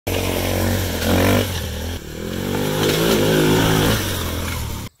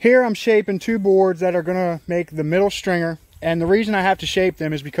Here I'm shaping two boards that are gonna make the middle stringer. And the reason I have to shape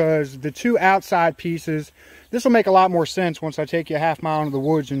them is because the two outside pieces, this will make a lot more sense once I take you a half mile into the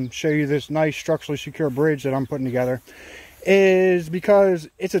woods and show you this nice structurally secure bridge that I'm putting together, is because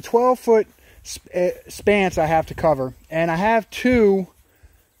it's a 12-foot spans I have to cover, and I have two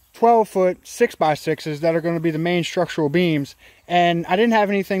 12-foot 6x6s that are going to be the main structural beams, and I didn't have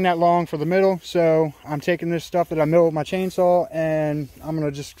anything that long for the middle, so I'm taking this stuff that I milled with my chainsaw and I'm going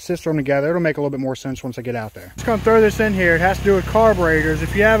to just scissor them together. It'll make a little bit more sense once I get out there. Just going to throw this in here. It has to do with carburetors.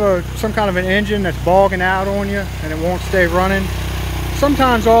 If you have some kind of an engine that's bogging out on you and it won't stay running,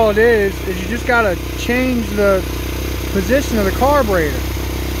 sometimes all it is you just got to change the position of the carburetor.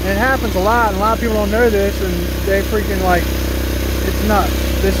 And it happens a lot, and a lot of people don't know this, and they freaking like, it's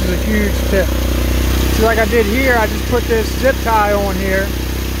nuts. This is a huge tip. See, like I did here, I just put this zip tie on here,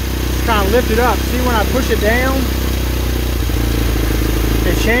 just kind of lift it up. See, when I push it down,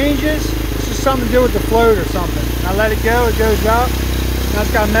 it changes. It's just something to do with the float or something. I let it go, it goes up. Now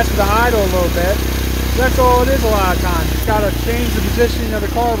it's got to mess with the idle a little bit. That's all it is a lot of times. It's got to change the positioning of the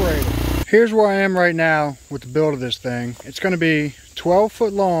carburetor. Here's where I am right now with the build of this thing. It's going to be 12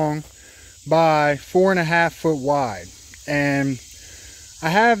 foot long by 4.5 foot wide. And I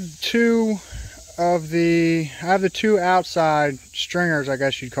have the two outside stringers, I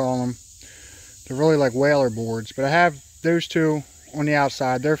guess you'd call them. They're really like whaler boards, but I have those two on the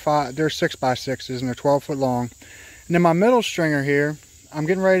outside. They're 6x6s and they're 12 foot long. And then my middle stringer here, I'm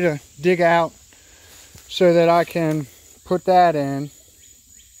getting ready to dig out so that I can put that in.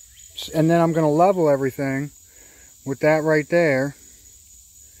 And then I'm going to level everything with that right there.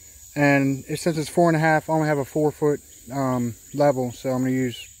 And since it's 4.5, I only have a 4 foot level, so I'm going to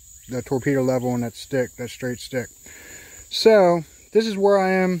use the torpedo level on that stick, that straight stick. So this is where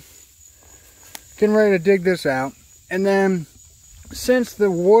I am getting ready to dig this out. And then since the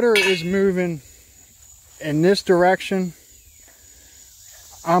water is moving in this direction,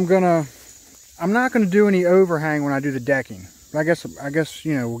 I'm not gonna do any overhang when I do the decking. I guess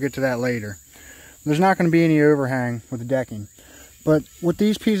you know, we'll get to that later. There's not going to be any overhang with the decking. But what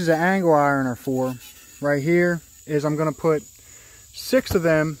these pieces of angle iron are for right here is I'm going to put 6 of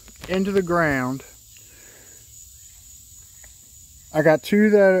them into the ground. I got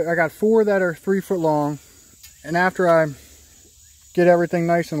 4 that are 3 foot long, and after I get everything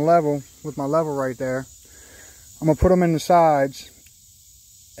nice and level with my level right there, I'm going to put them in the sides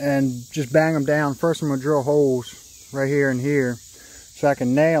and just bang them down. First I'm going to drill holes right here and here so I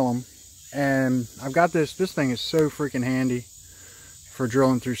can nail them. And I've got this thing is so freaking handy for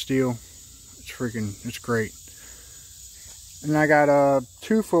drilling through steel. It's great. And I got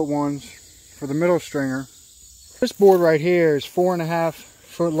 2 foot ones for the middle stringer. This board right here is 4.5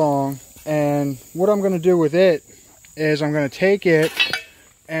 foot long, and what I'm going to do with it is I'm going to take it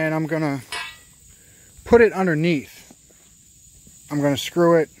and I'm going to put it underneath. I'm going to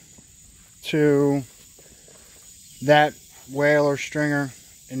screw it to that whaler stringer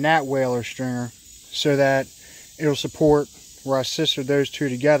and that whaler stringer so that it'll support where I sistered those two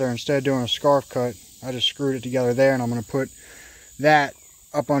together. Instead of doing a scarf cut, I just screwed it together there, and I'm going to put that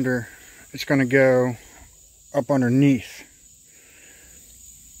up under. It's going to go up underneath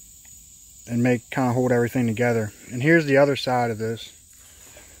and kind of hold everything together. And here's the other side of this.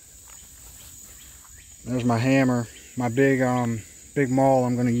 There's my hammer, my big maul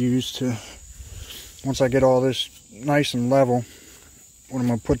I'm going to use to, once I get all this nice and level, what I'm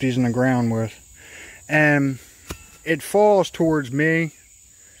going to put these in the ground with. And it falls towards me,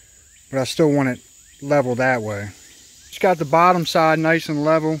 but I still want it level that way. It's got the bottom side nice and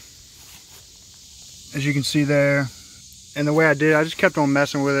level, as you can see there. And the way I did, I just kept on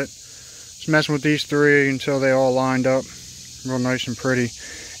messing with it. Just messing with these 3 until they all lined up real nice and pretty.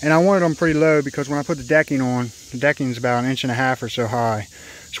 And I wanted them pretty low because when I put the decking on, the decking's about 1.5 inches or so high.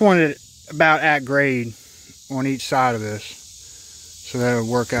 Just wanted it about at grade on each side of this, so that would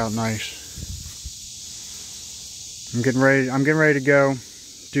work out nice. I'm getting ready to go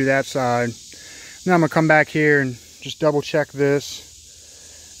do that side. Now I'm gonna come back here and just double check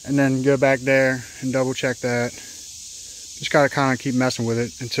this, and then go back there and double check that. Just gotta kind of keep messing with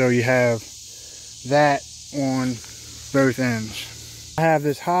it until you have that on both ends. I have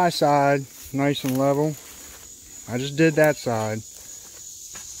this high side nice and level. I just did that side.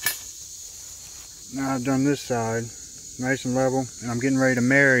 Now I've done this side nice and level, and I'm getting ready to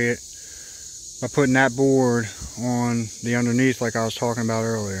marry it by putting that board on the underneath like I was talking about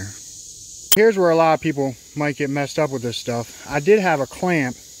earlier. Here's where a lot of people might get messed up with this stuff. I did have a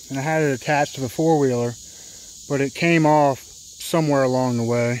clamp and I had it attached to the four-wheeler, but it came off somewhere along the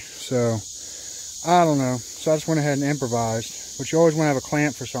way, so I don't know. So I just went ahead and improvised. but you always want to have a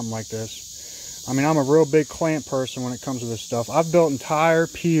clamp for something like this. I mean, I'm a real big clamp person when it comes to this stuff. I've built entire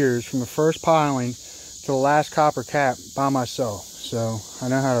piers from the first piling to the last copper cap by myself. So I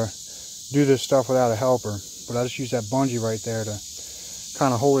know how to do this stuff without a helper, but I just use that bungee right there to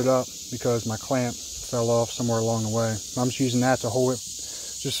kind of hold it up because my clamp fell off somewhere along the way. I'm just using that to hold it,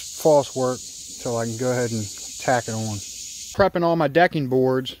 just false work till I can go ahead and tack it on. Prepping all my decking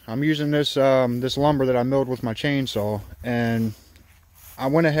boards, I'm using this this lumber that I milled with my chainsaw, and I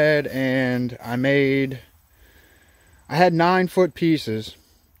went ahead and I had 9-foot pieces,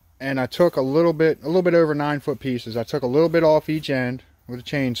 and I took a little bit over 9-foot pieces. I took a little bit off each end with a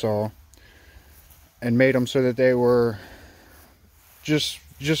chainsaw and made them so that they were just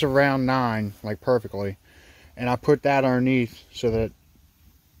around 9, like perfectly. And I put that underneath so that,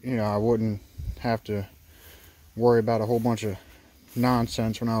 you know, I wouldn't have to worry about a whole bunch of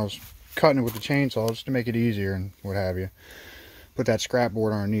nonsense when I was cutting it with the chainsaw, just to make it easier and what have you. Put that scrap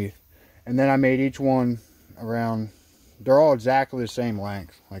board underneath. And then I made each one around, they're all exactly the same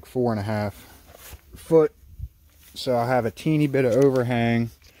length, like 4.5 foot. So I have a teeny bit of overhang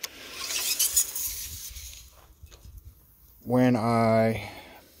when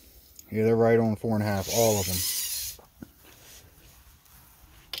they're right on 4.5, all of them.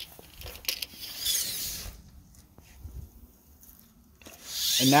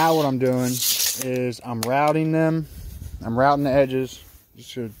 And now what I'm doing is I'm routing them. I'm routing the edges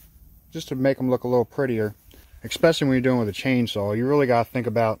just to make them look a little prettier. Especially when you're doing with a chainsaw, you really got to think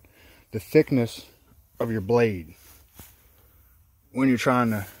about the thickness of your blade when you're trying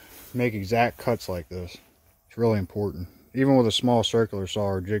to make exact cuts like this. It's really important. Even with a small circular saw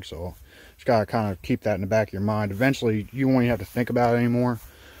or jigsaw, just got to kind of keep that in the back of your mind. Eventually, you won't even have to think about it anymore.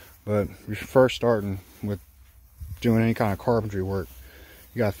 But if you're first starting with doing any kind of carpentry work,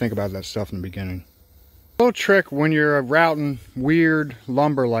 you got to think about that stuff in the beginning. A little trick when you're routing weird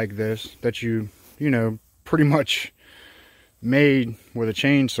lumber like this that you know, pretty much made with a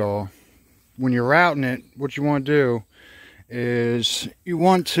chainsaw. When you're routing it, what you want to do is you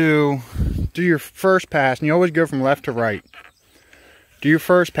want to do your first pass, and you always go from left to right. Do your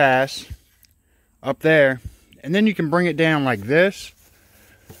first pass up there, and then you can bring it down like this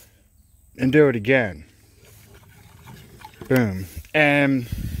and do it again. Boom. And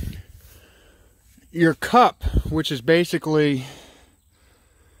your cup, which is basically,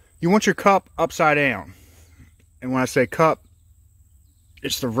 you want your cup upside down. And when I say cup,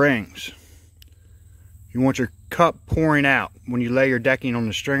 it's the rings. You want your cup pouring out when you lay your decking on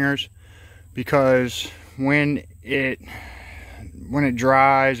the stringers, because when it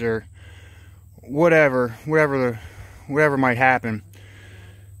dries or whatever might happen,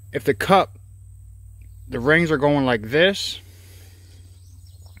 if the rings are going like this,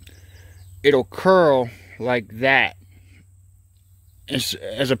 it'll curl like that,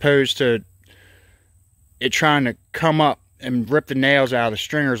 as opposed to it trying to come up and rip the nails out of the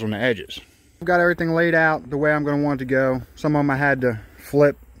stringers on the edges. I've got everything laid out the way I'm going to want it to go. Some of them I had to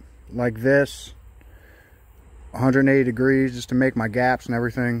flip like this 180 degrees just to make my gaps and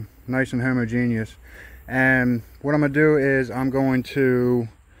everything nice and homogeneous. And what I'm going to do is the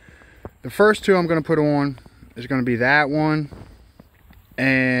first two I'm going to put on is going to be that one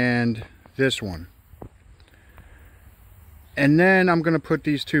and this one. And then I'm going to put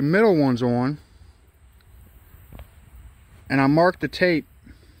these two middle ones on, and I mark the tape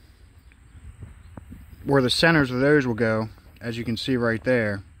where the centers of those will go, as you can see right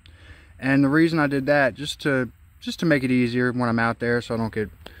there. And the reason I did that, just to make it easier when I'm out there, so I don't get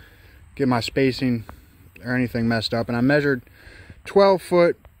my spacing or anything messed up. And I measured 12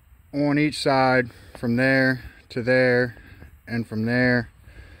 foot on each side, from there to there and from there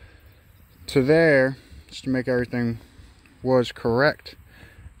to there, just to make everything was correct.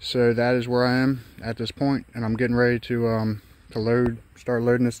 So that is where I am at this point, and I'm getting ready to start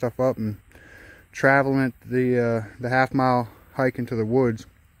loading this stuff up and traveling it the half-mile hike into the woods.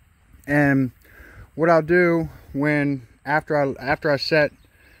 And what I'll do after I set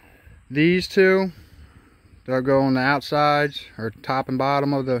these two, they'll go on the outsides or top and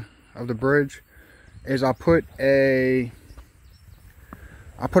bottom of the bridge, is I'll put a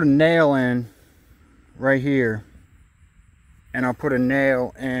nail in right here, and I'll put a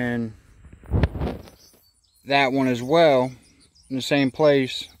nail in that one as well in the same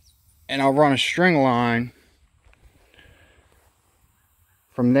place, and I'll run a string line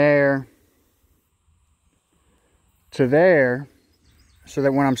from there to there, so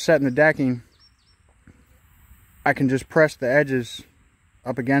that when I'm setting the decking, I can just press the edges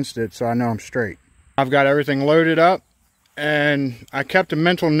up against it so I know I'm straight. I've got everything loaded up, and I kept a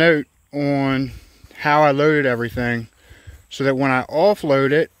mental note on how I loaded everything so that when I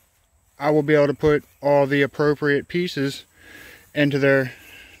offload it, I will be able to put all the appropriate pieces into their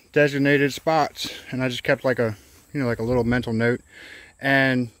designated spots. And I just kept like a, like a little mental note.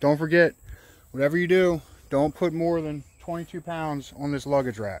 And don't forget, whatever you do, don't put more than 22 pounds on this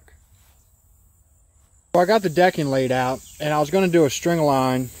luggage rack. So I got the decking laid out, and I was going to do a string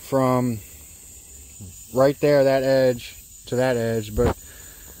line from right there, that edge to that edge, but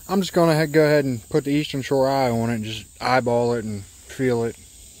I'm just going to go ahead and put the Eastern Shore eye on it and just eyeball it and feel it.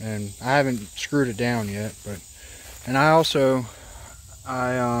 And I haven't screwed it down yet, but, and I also, you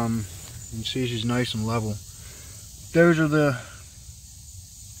can see she's nice and level. Those are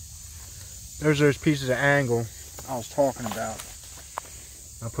those pieces of angle I was talking about.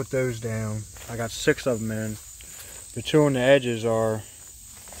 I put those down. I got 6 of them in. The 2 on the edges are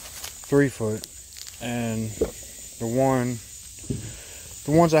 3 foot, and the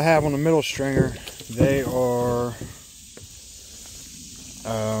ones I have on the middle stringer, they are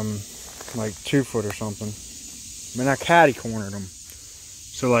like 2 foot or something. I mean, I catty cornered them.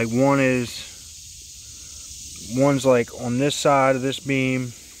 So like one's like on this side of this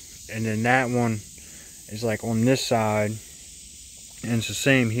beam, and then that one is like on this side, and it's the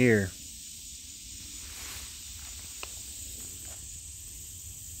same here.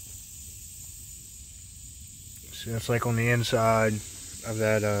 So it's like on the inside of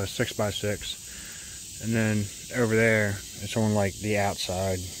that 6x6, and then over there it's on like the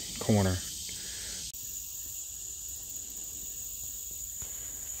outside corner.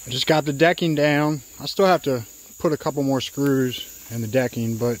 I just got the decking down. I still have to put a couple more screws in the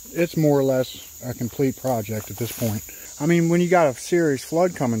decking, but it's more or less a complete project at this point. I mean, when you got a serious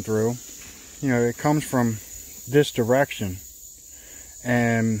flood coming through, it comes from this direction,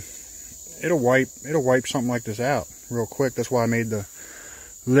 and it'll wipe something like this out real quick. That's why I made the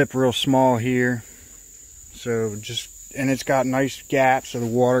lip real small here. So and it's got nice gaps so the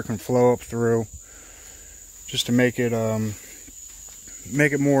water can flow up through, just to make it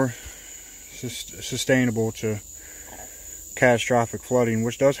more sustainable to catastrophic flooding,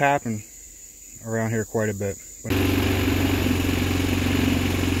 which does happen around here quite a bit.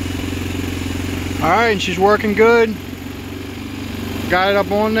 Alright, and she's working good. Got it up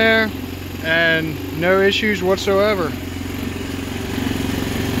on there, and no issues whatsoever.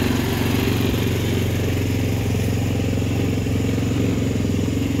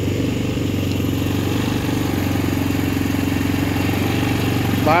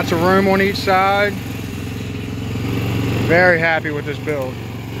 Lots of room on each side. Very happy with this build.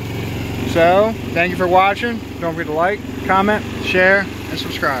 So, thank you for watching. Don't forget to like, comment, share, and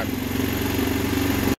subscribe.